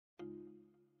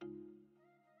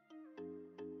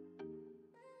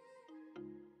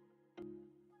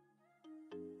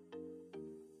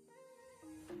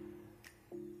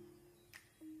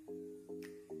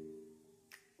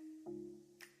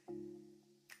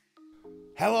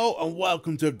Hello and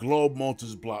welcome to Globe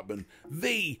Motors Blackburn,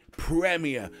 the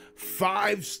premier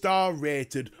 5-star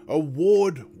rated,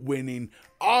 award-winning,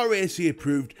 RAC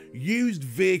approved used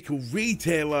vehicle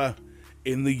retailer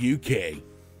in the UK.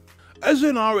 As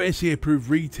an RAC approved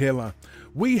retailer,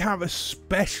 we have a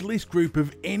specialist group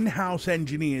of in-house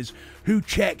engineers who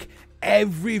check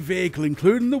every vehicle,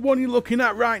 including the one you're looking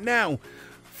at right now,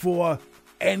 for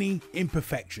any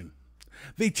imperfection.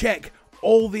 They check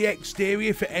all the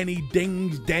exterior for any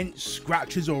dings, dents,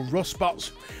 scratches or rust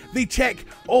spots. They check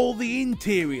all the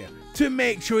interior to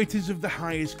make sure it is of the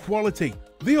highest quality.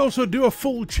 They also do a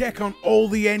full check on all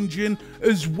the engine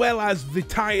as well as the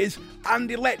tyres and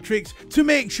electrics to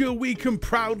make sure we can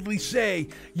proudly say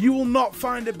you will not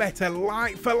find a better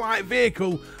like-for-like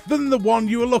vehicle than the one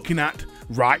you are looking at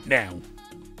right now.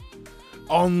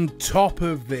 On top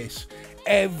of this,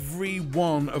 every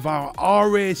one of our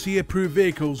RAC approved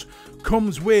vehicles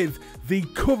comes with the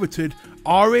coveted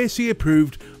RAC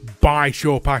approved Buy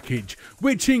Show package,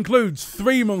 which includes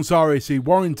 3 months RAC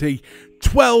warranty,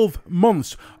 12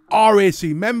 months RAC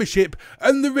membership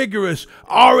and the rigorous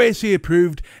RAC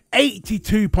approved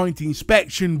 82-point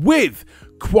inspection with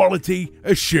quality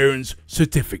assurance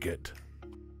certificate.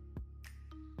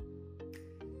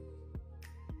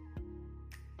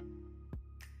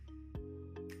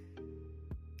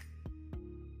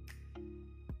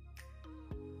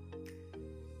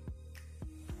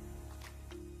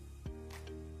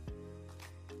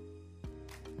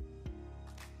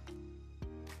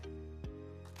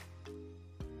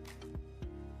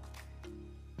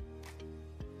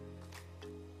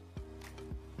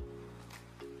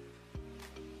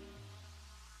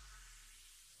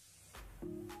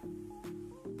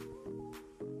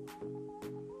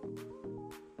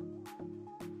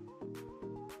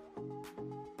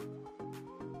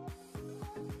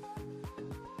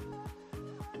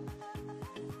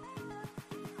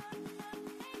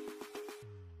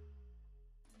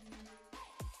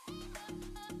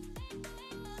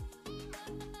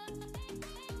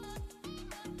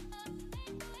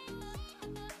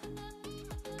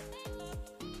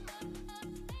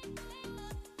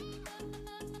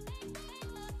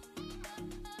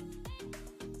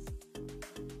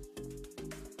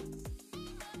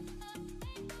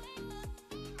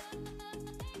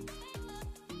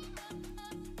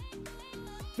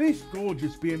 This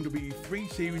gorgeous BMW 3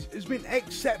 Series has been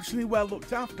exceptionally well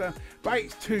looked after by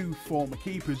its 2 former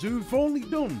keepers who've only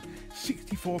done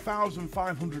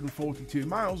 64,542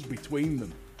 miles between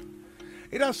them.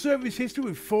 It has service history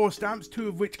with 4 stamps, 2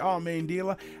 of which are main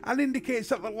dealer, and indicates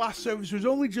that the last service was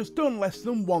only just done less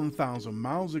than 1,000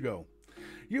 miles ago.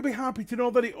 You'll be happy to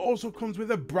know that it also comes with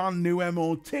a brand new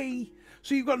MOT,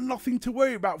 so you've got nothing to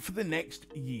worry about for the next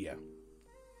year.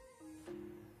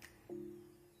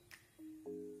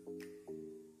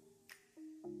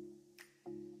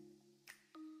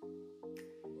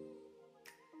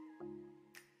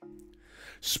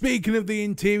 Speaking of the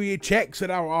interior checks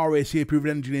that our RAC approved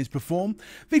engineers perform,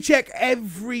 they check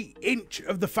every inch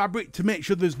of the fabric to make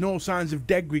sure there's no signs of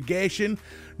degradation,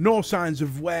 no signs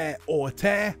of wear or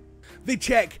tear. They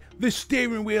check the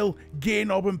steering wheel, gear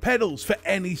knob and pedals for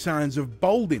any signs of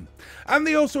balding. And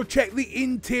they also check the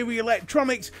interior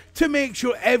electronics to make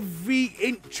sure every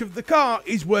inch of the car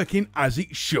is working as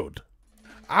it should.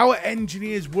 Our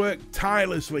engineers work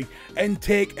tirelessly and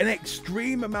take an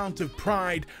extreme amount of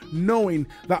pride knowing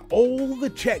that all the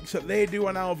checks that they do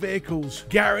on our vehicles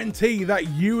guarantee that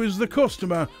you as the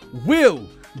customer will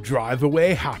drive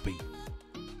away happy.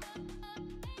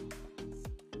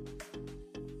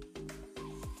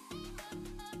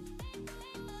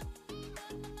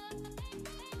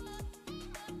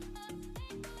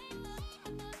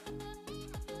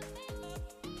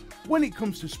 When it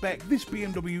comes to spec, this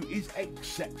BMW is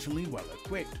exceptionally well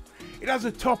equipped. It has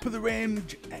a top of the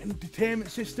range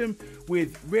entertainment system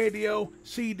with radio,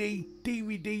 CD,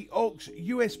 DVD, aux,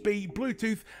 USB,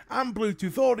 Bluetooth and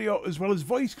Bluetooth audio, as well as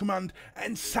voice command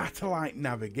and satellite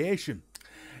navigation.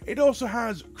 It also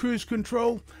has cruise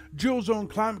control, dual zone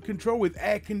climate control with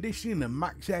air conditioning and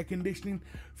max air conditioning,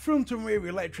 front and rear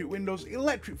electric windows,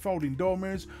 electric folding door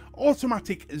mirrors,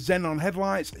 automatic xenon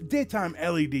headlights, daytime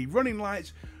LED running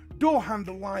lights, door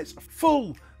handle lights,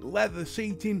 full leather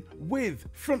seating with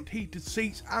front heated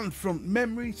seats and front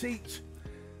memory seats,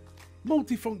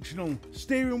 multifunctional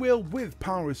steering wheel with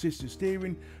power assisted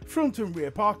steering, front and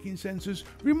rear parking sensors,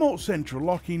 remote central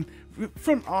locking,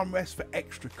 front armrest for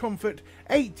extra comfort,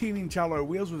 18-inch alloy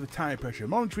wheels with a tyre pressure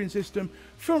monitoring system,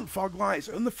 front fog lights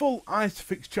and the full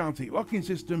ISOFIX child seat locking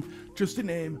system, just to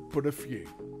name but a few.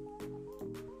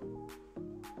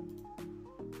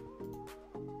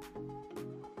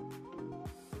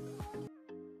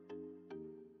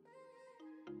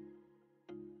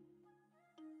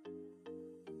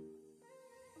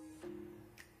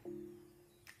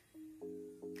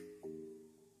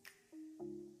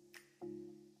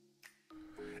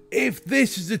 If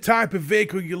this is the type of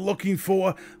vehicle you're looking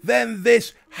for, then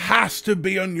this has to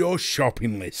be on your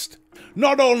shopping list.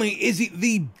 Not only is it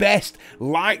the best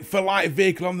like-for-like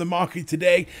vehicle on the market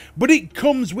today, but it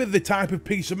comes with the type of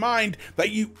peace of mind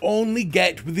that you only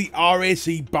get with the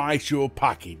RAC Buy Show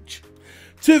package.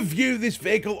 To view this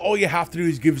vehicle, all you have to do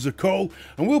is give us a call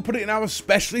and we'll put it in our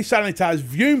specially sanitised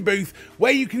viewing booth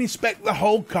where you can inspect the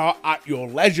whole car at your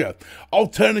leisure.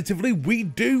 Alternatively, we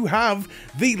do have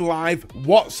the live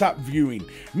WhatsApp viewing,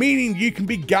 meaning you can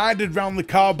be guided around the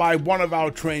car by one of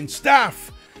our trained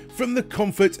staff from the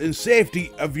comfort and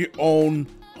safety of your own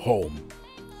home.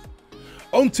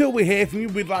 Until we hear from you,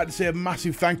 we'd like to say a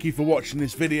massive thank you for watching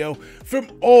this video.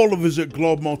 From all of us at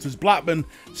Globe Motors Blackburn,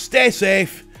 stay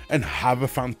safe and have a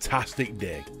fantastic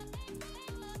day.